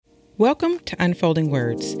Welcome to Unfolding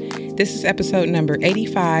Words. This is episode number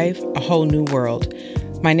 85, A Whole New World.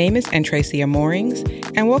 My name is Tracia Moorings,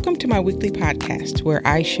 and welcome to my weekly podcast where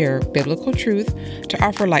I share biblical truth to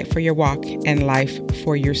offer light for your walk and life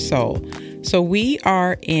for your soul. So we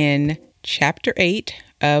are in chapter 8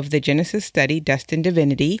 of the Genesis study, Dust and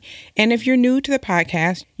Divinity. And if you're new to the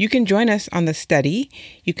podcast, you can join us on the study.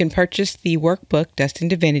 You can purchase the workbook, Dust and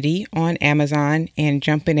Divinity, on Amazon and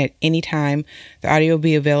jump in at any time. The audio will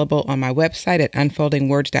be available on my website at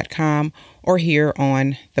unfoldingwords.com or here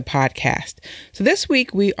on the podcast. So this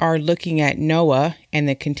week we are looking at Noah and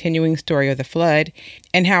the continuing story of the flood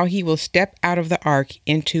and how he will step out of the ark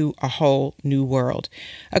into a whole new world.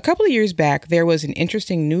 A couple of years back, there was an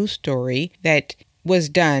interesting news story that was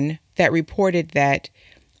done that reported that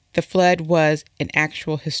the flood was an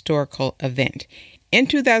actual historical event. In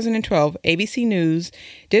 2012, ABC News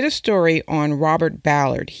did a story on Robert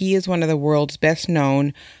Ballard. He is one of the world's best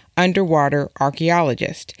known underwater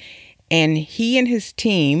archaeologists. And he and his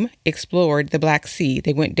team explored the Black Sea.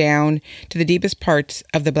 They went down to the deepest parts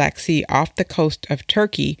of the Black Sea off the coast of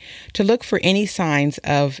Turkey to look for any signs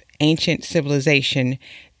of ancient civilization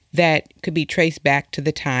that could be traced back to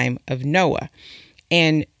the time of Noah.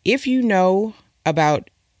 And if you know about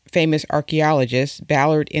famous archaeologists,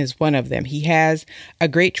 Ballard is one of them. He has a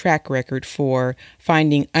great track record for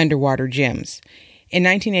finding underwater gems. In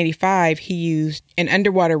 1985, he used an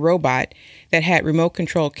underwater robot that had remote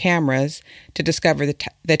control cameras to discover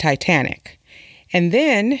the Titanic. And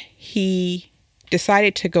then he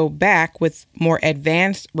decided to go back with more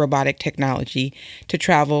advanced robotic technology to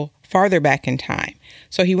travel farther back in time.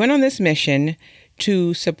 So he went on this mission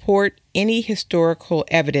to support any historical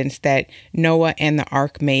evidence that Noah and the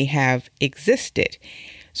ark may have existed.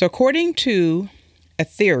 So according to a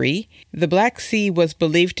theory, the Black Sea was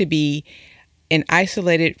believed to be an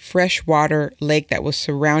isolated freshwater lake that was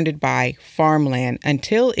surrounded by farmland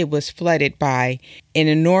until it was flooded by an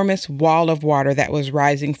enormous wall of water that was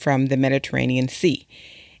rising from the Mediterranean Sea.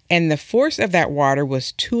 And the force of that water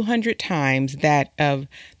was 200 times that of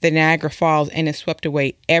the Niagara Falls, and it swept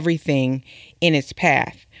away everything in its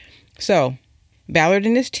path. So Ballard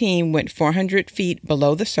and his team went 400 feet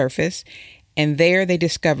below the surface, and there they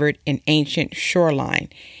discovered an ancient shoreline.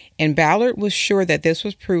 And Ballard was sure that this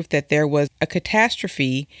was proof that there was a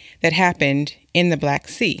catastrophe that happened in the Black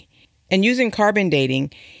Sea. And using carbon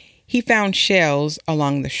dating, he found shells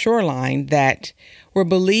along the shoreline that were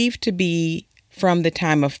believed to be from the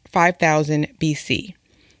time of 5000 BC.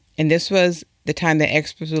 And this was the time that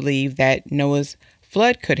experts believed that Noah's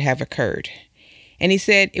flood could have occurred. And he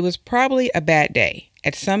said it was probably a bad day.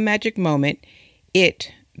 At some magic moment,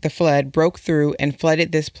 the flood, broke through and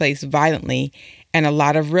flooded this place violently, and a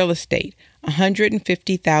lot of real estate,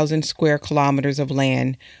 150,000 square kilometers of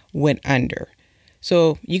land, went under.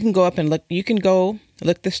 So you can go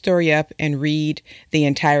look the story up and read the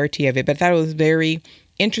entirety of it. But I thought it was very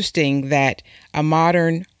interesting that a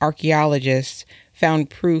modern archaeologist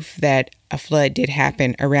found proof that a flood did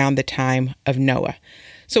happen around the time of Noah.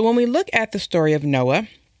 So when we look at the story of Noah,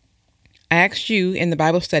 I asked you in the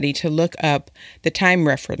Bible study to look up the time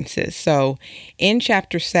references. So in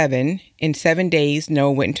chapter 7, in 7 days,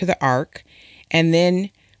 Noah went into the ark, and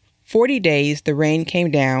then 40 days the rain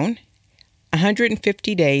came down,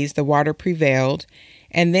 150 days the water prevailed,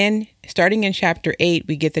 and then starting in chapter 8,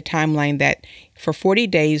 we get the timeline that for 40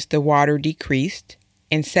 days the water decreased.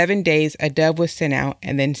 In 7 days, a dove was sent out,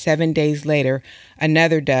 and then 7 days later,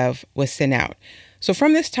 another dove was sent out. So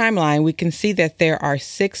from this timeline, we can see that there are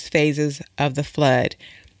 6 phases of the flood.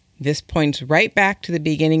 This points right back to the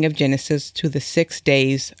beginning of Genesis, to the 6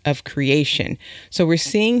 days of creation. So we're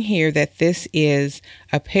seeing here that this is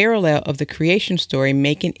a parallel of the creation story,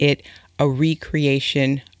 making it a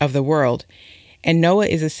recreation of the world. And Noah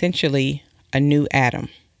is essentially a new Adam.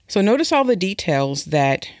 So notice all the details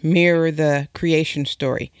that mirror the creation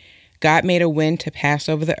story. God made a wind to pass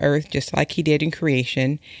over the earth just like he did in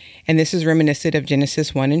creation. And this is reminiscent of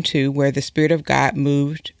Genesis 1 and 2, where the Spirit of God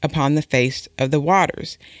moved upon the face of the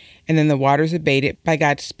waters. And then the waters abated by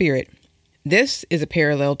God's Spirit. This is a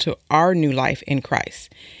parallel to our new life in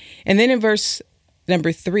Christ. And then in verse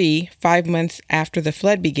number 3, 5 months after the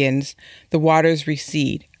flood begins, the waters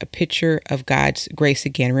recede, a picture of God's grace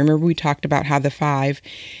again. Remember, we talked about how the 5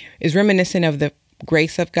 is reminiscent of the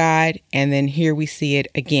grace of God, and then here we see it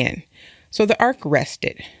again. So the ark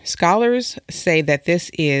rested. Scholars say that this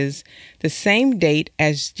is the same date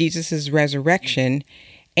as Jesus' resurrection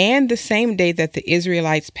and the same day that the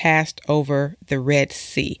Israelites passed over the Red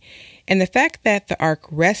Sea. And the fact that the ark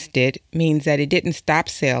rested means that it didn't stop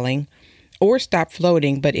sailing or stop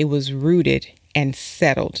floating, but it was rooted and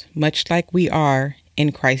settled, much like we are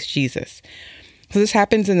in Christ Jesus. So this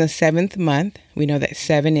happens in the 7th month. We know that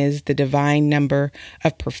 7 is the divine number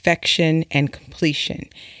of perfection and completion.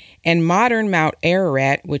 And modern Mount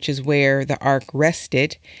Ararat, which is where the ark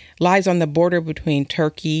rested, lies on the border between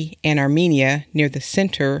Turkey and Armenia near the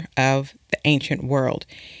center of the ancient world.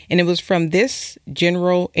 And it was from this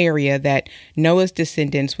general area that Noah's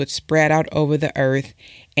descendants would spread out over the earth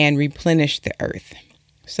and replenish the earth.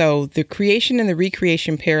 So the creation and the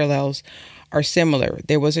recreation parallels are similar.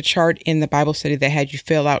 There was a chart in the Bible study that had you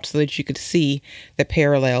fill out so that you could see the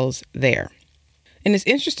parallels there. And it's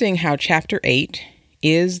interesting how chapter 8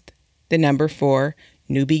 is the number for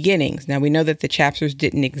new beginnings. Now, we know that the chapters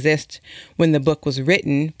didn't exist when the book was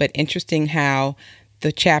written, but interesting how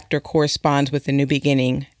the chapter corresponds with the new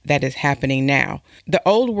beginning that is happening now. The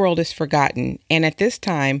old world is forgotten, and at this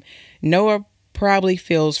time, Noah probably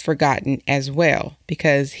feels forgotten as well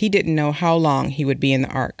because he didn't know how long he would be in the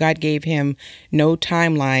ark. God gave him no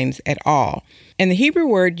timelines at all. And the Hebrew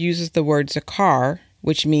word uses the word zakar,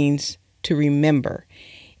 which means to remember.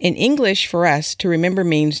 In English, for us, to remember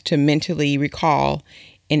means to mentally recall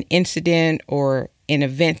an incident or an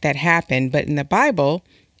event that happened. But in the Bible,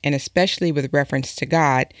 and especially with reference to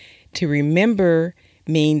God, to remember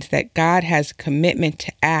means that God has a commitment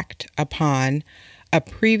to act upon a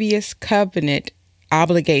previous covenant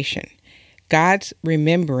obligation. God's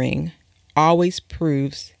remembering always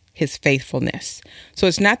proves his faithfulness. So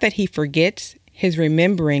it's not that he forgets. His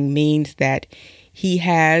remembering means that he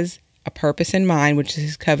has a purpose in mind, which is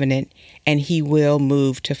his covenant, and he will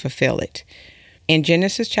move to fulfill it. In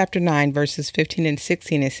Genesis chapter 9, verses 15 and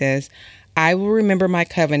 16, it says, "I will remember my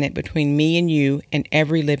covenant between me and you and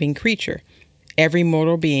every living creature, every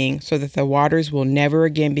mortal being, so that the waters will never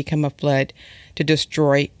again become a flood to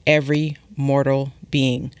destroy every mortal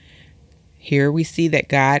being." Here we see that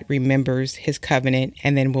God remembers his covenant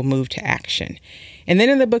and then will move to action. And then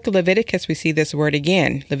in the book of Leviticus, we see this word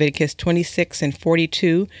again, Leviticus 26 and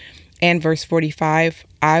 42 and verse 45,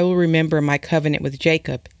 "I will remember my covenant with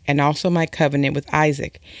Jacob and also my covenant with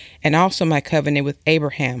Isaac and also my covenant with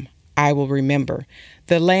Abraham. I will remember.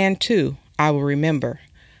 The land too, I will remember.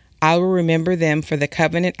 I will remember them for the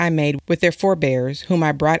covenant I made with their forebears, whom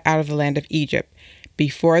I brought out of the land of Egypt,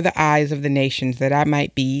 before the eyes of the nations, that I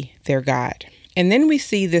might be their God." And then we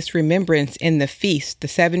see this remembrance in the feast, the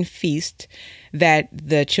 7 feasts that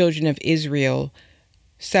the children of Israel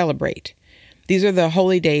celebrate. These are the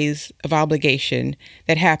holy days of obligation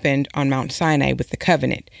that happened on Mount Sinai with the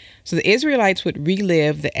covenant. So the Israelites would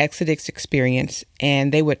relive the Exodus experience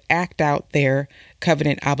and they would act out their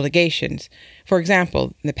covenant obligations. For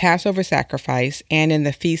example, in the Passover sacrifice and in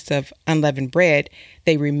the Feast of Unleavened Bread,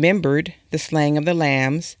 they remembered the slaying of the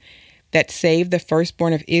lambs that saved the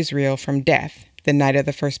firstborn of Israel from death the night of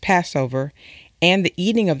the first Passover and the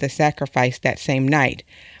eating of the sacrifice that same night.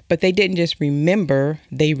 But they didn't just remember,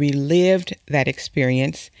 they relived that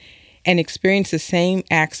experience and experienced the same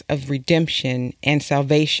acts of redemption and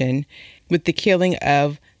salvation with the killing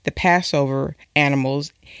of the Passover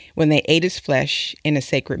animals when they ate his flesh in a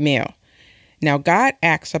sacred meal. Now, God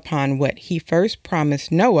acts upon what he first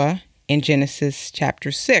promised Noah in Genesis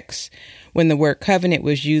chapter 6, when the word covenant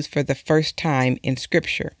was used for the first time in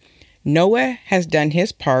Scripture. Noah has done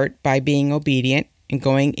his part by being obedient and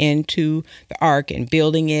going into the ark and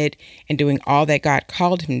building it and doing all that God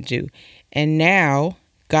called him to do. And now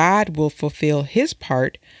God will fulfill his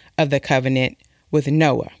part of the covenant with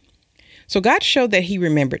Noah. So God showed that he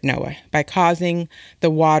remembered Noah by causing the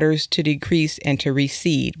waters to decrease and to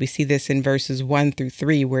recede. We see this in verses 1 through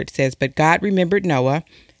 3, where it says, "But God remembered Noah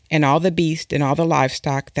and all the beasts and all the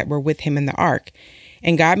livestock that were with him in the ark.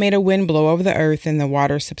 And God made a wind blow over the earth, and the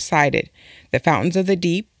waters subsided. The fountains of the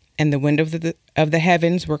deep and the wind of the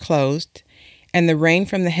heavens were closed, and the rain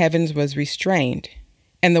from the heavens was restrained,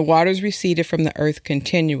 and the waters receded from the earth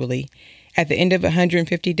continually. At the end of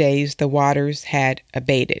 150 days, the waters had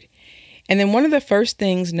abated." And then one of the first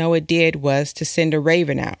things Noah did was to send a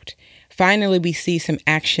raven out. Finally, we see some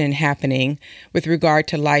action happening with regard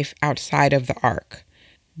to life outside of the ark.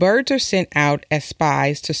 Birds are sent out as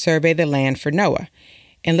spies to survey the land for Noah.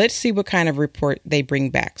 And let's see what kind of report they bring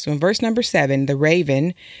back. So in verse number 7, the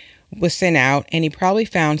raven was sent out, and he probably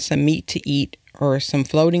found some meat to eat or some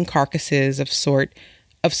floating carcasses of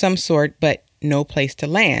some sort, but no place to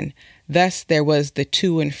land. Thus, there was the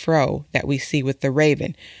to and fro that we see with the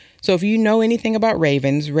raven. So if you know anything about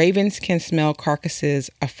ravens can smell carcasses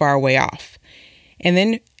a far way off. And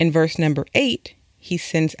then in verse number 8, he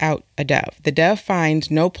sends out a dove. The dove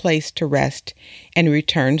finds no place to rest and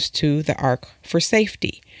returns to the ark for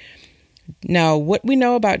safety. Now, what we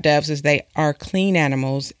know about doves is they are clean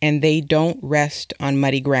animals and they don't rest on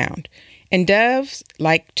muddy ground. And doves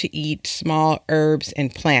like to eat small herbs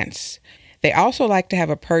and plants. They also like to have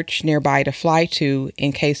a perch nearby to fly to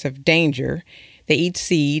in case of danger. They eat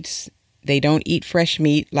seeds. They don't eat fresh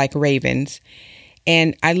meat like ravens.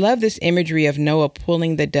 And I love this imagery of Noah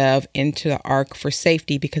pulling the dove into the ark for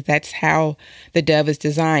safety, because that's how the dove is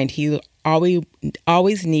designed. He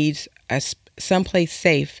always needs someplace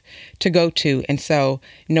safe to go to. And so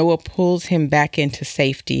Noah pulls him back into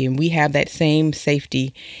safety. And we have that same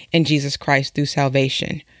safety in Jesus Christ through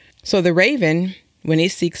salvation. So the raven, when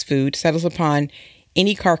it seeks food, settles upon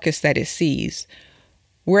any carcass that it sees,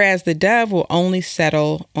 whereas the dove will only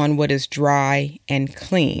settle on what is dry and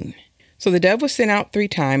clean. So the dove was sent out 3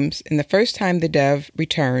 times, and the first time the dove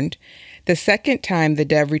returned. The second time the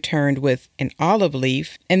dove returned with an olive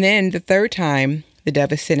leaf, and then the third time the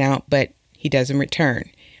dove is sent out, but he doesn't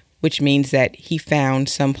return, which means that he found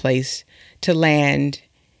some place to land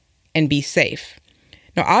and be safe.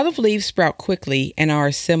 Now, olive leaves sprout quickly and are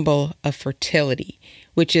a symbol of fertility,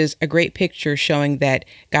 which is a great picture showing that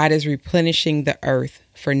God is replenishing the earth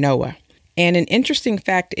for Noah. And an interesting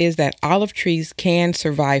fact is that olive trees can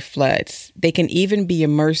survive floods. They can even be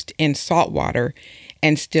immersed in salt water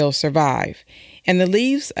and still survive. And the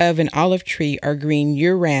leaves of an olive tree are green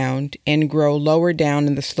year-round and grow lower down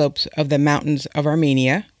in the slopes of the mountains of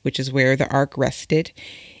Armenia, which is where the ark rested,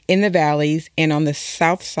 in the valleys and on the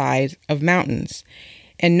south side of mountains.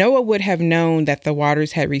 And Noah would have known that the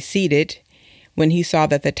waters had receded when he saw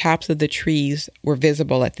that the tops of the trees were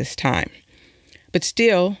visible at this time. But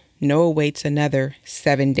still, Noah waits another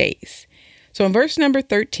 7 days. So in verse number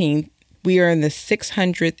 13, we are in the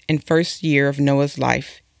 601st year of Noah's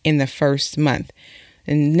life in the first month.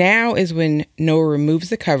 And now is when Noah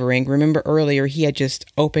removes the covering. Remember earlier, he had just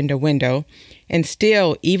opened a window. And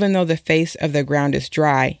still, even though the face of the ground is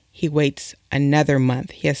dry, he waits another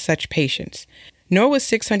month. He has such patience. Noah was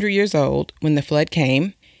 600 years old when the flood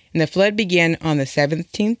came. And the flood began on the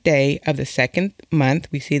 17th day of the second month.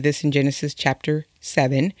 We see this in Genesis chapter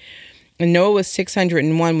 7. And Noah was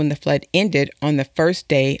 601 when the flood ended on the first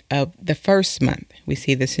day of the first month. We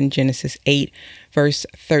see this in Genesis 8, verse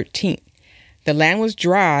 13. The land was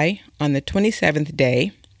dry on the 27th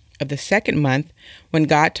day of the second month when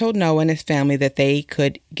God told Noah and his family that they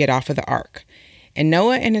could get off of the ark. And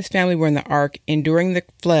Noah and his family were in the ark enduring the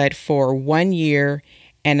flood for 1 year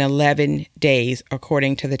and 11 days,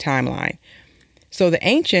 according to the timeline. So the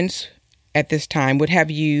ancients at this time would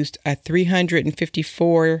have used a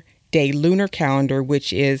 354-day lunar calendar,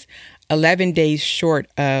 which is 11 days short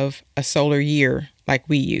of a solar year like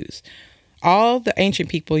we use. All the ancient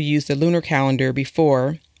people used the lunar calendar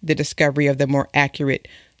before the discovery of the more accurate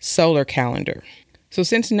solar calendar. So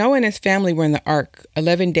since Noah and his family were in the ark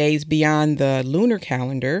 11 days beyond the lunar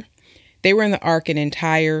calendar, they were in the ark an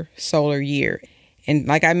entire solar year. And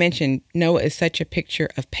like I mentioned, Noah is such a picture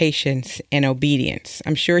of patience and obedience.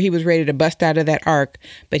 I'm sure he was ready to bust out of that ark,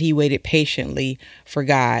 but he waited patiently for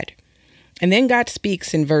God. And then God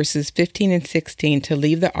speaks in verses 15 and 16 to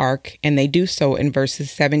leave the ark, and they do so in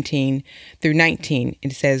verses 17 through 19.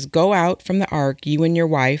 It says, "Go out from the ark, you and your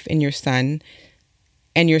wife and your son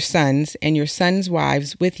and your sons and your sons'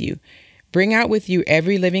 wives with you. Bring out with you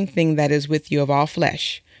every living thing that is with you of all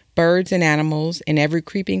flesh, birds and animals, and every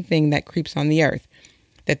creeping thing that creeps on the earth,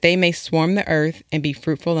 that they may swarm the earth and be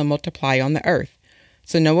fruitful and multiply on the earth."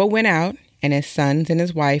 So Noah went out, and his sons and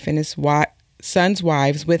his wife and his sons'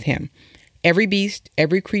 wives with him. Every beast,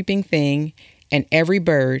 every creeping thing, and every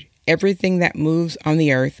bird, everything that moves on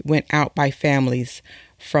the earth went out by families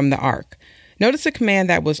from the ark. Notice a command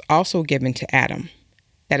that was also given to Adam,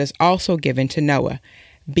 that is also given to Noah.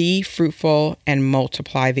 Be fruitful and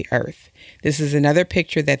multiply the earth. This is another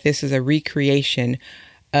picture that this is a recreation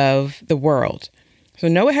of the world. So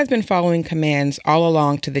Noah has been following commands all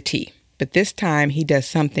along to the T, but this time he does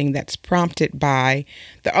something that's prompted by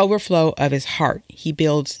the overflow of his heart. He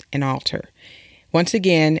builds an altar, once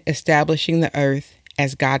again establishing the earth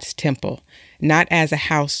as God's temple, not as a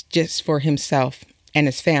house just for himself and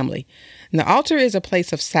his family. And the altar is a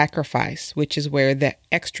place of sacrifice, which is where the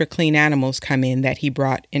extra clean animals come in that he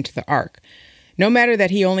brought into the ark. No matter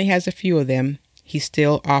that he only has a few of them, he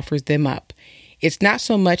still offers them up. It's not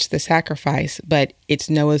so much the sacrifice, but it's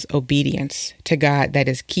Noah's obedience to God that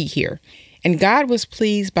is key here. And God was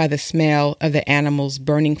pleased by the smell of the animals'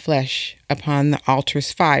 burning flesh upon the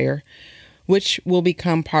altar's fire, which will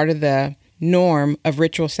become part of the norm of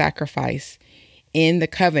ritual sacrifice in the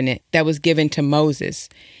covenant that was given to Moses.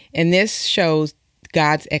 And this shows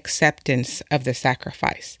God's acceptance of the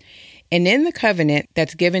sacrifice. And in the covenant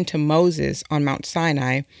that's given to Moses on Mount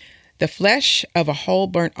Sinai, the flesh of a whole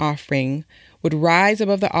burnt offering would rise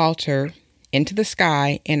above the altar into the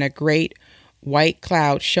sky in a great white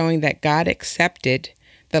cloud, showing that God accepted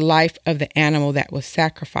the life of the animal that was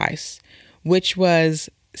sacrificed, which was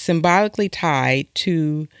symbolically tied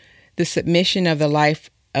to the submission of the life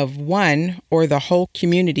of one or the whole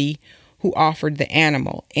community who offered the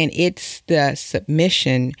animal. And it's the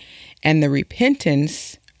submission and the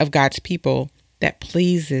repentance of God's people that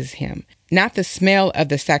pleases him. Not the smell of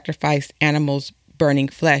the sacrificed animal's burning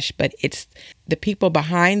flesh, but it's the people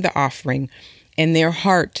behind the offering and their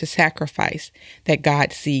heart to sacrifice that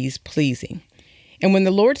God sees pleasing. And when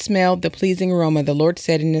the Lord smelled the pleasing aroma, the Lord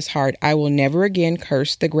said in his heart, I will never again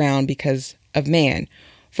curse the ground because of man,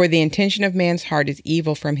 for the intention of man's heart is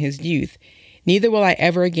evil from his youth. Neither will I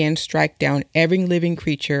ever again strike down every living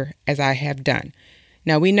creature as I have done.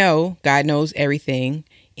 Now we know God knows everything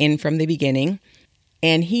in from the beginning,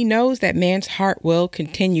 and he knows that man's heart will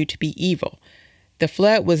continue to be evil. The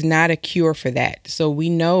flood was not a cure for that. So we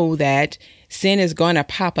know that sin is going to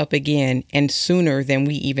pop up again and sooner than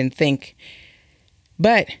we even think.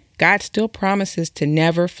 But God still promises to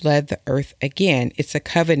never flood the earth again. It's a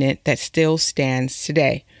covenant that still stands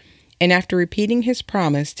today. And after repeating his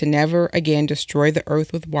promise to never again destroy the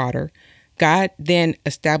earth with water, God then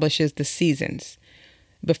establishes the seasons.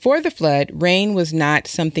 Before the flood, rain was not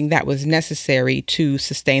something that was necessary to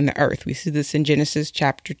sustain the earth. We see this in Genesis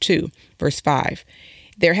chapter 2, verse 5.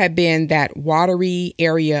 There had been that watery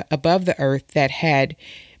area above the earth that had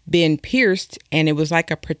been pierced, and it was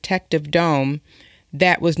like a protective dome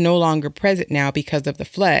that was no longer present now because of the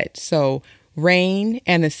flood. So rain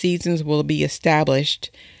and the seasons will be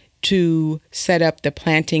established to set up the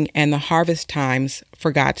planting and the harvest times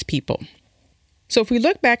for God's people. So if we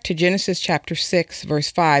look back to Genesis chapter 6,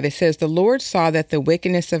 verse 5, it says, the Lord saw that the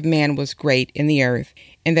wickedness of man was great in the earth,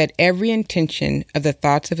 and that every intention of the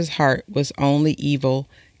thoughts of his heart was only evil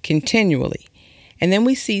continually. And then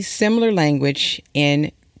we see similar language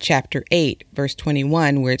in chapter 8, verse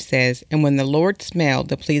 21, where it says, and when the Lord smelled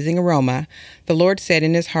the pleasing aroma, the Lord said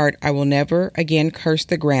in his heart, I will never again curse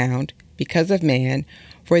the ground because of man,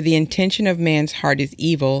 for the intention of man's heart is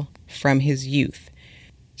evil from his youth.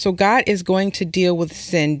 So God is going to deal with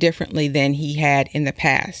sin differently than he had in the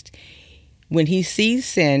past. When he sees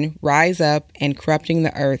sin rise up and corrupting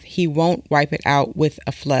the earth, he won't wipe it out with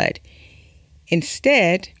a flood.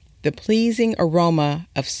 Instead, the pleasing aroma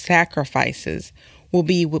of sacrifices will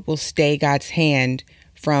be what will stay God's hand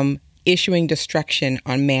from issuing destruction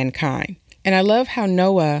on mankind. And I love how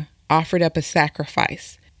Noah offered up a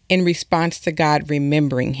sacrifice in response to God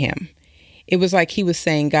remembering him. It was like he was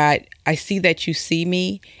saying, God, I see that you see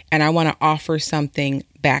me, and I want to offer something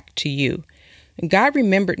back to you. And God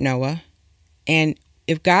remembered Noah, and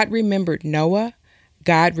if God remembered Noah,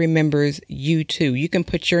 God remembers you too. You can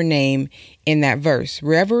put your name in that verse.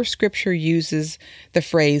 Wherever scripture uses the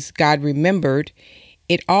phrase God remembered,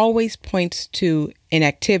 it always points to an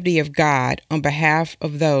activity of God on behalf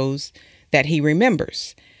of those that he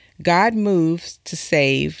remembers. God moves to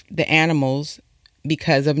save the animals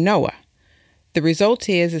because of Noah. The result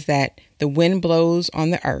is that the wind blows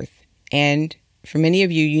on the earth. And for many of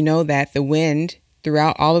you, you know that the wind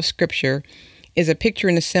throughout all of scripture is a picture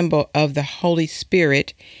and a symbol of the Holy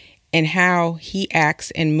Spirit and how he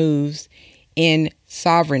acts and moves in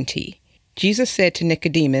sovereignty. Jesus said to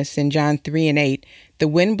Nicodemus in John 3:8, the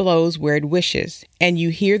wind blows where it wishes, and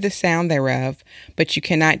you hear the sound thereof, but you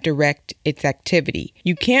cannot direct its activity.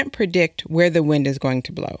 You can't predict where the wind is going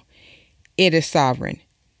to blow. It is sovereign.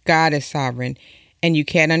 God is sovereign, and you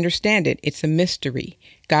can't understand it. It's a mystery.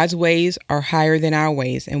 God's ways are higher than our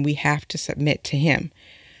ways, and we have to submit to him.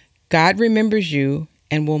 God remembers you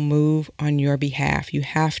and will move on your behalf. You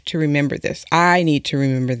have to remember this. I need to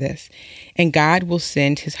remember this. And God will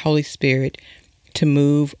send his Holy Spirit to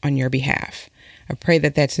move on your behalf. I pray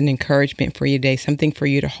that that's an encouragement for you today, something for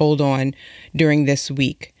you to hold on during this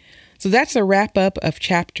week. So that's a wrap up of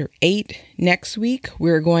chapter 8. Next week,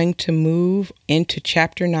 we're going to move into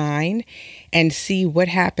chapter 9 and see what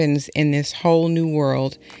happens in this whole new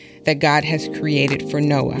world that God has created for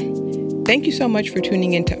Noah. Thank you so much for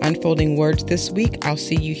tuning in to Unfolding Words this week. I'll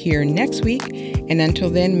see you here next week. And until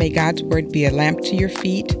then, may God's word be a lamp to your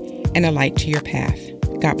feet and a light to your path.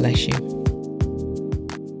 God bless you.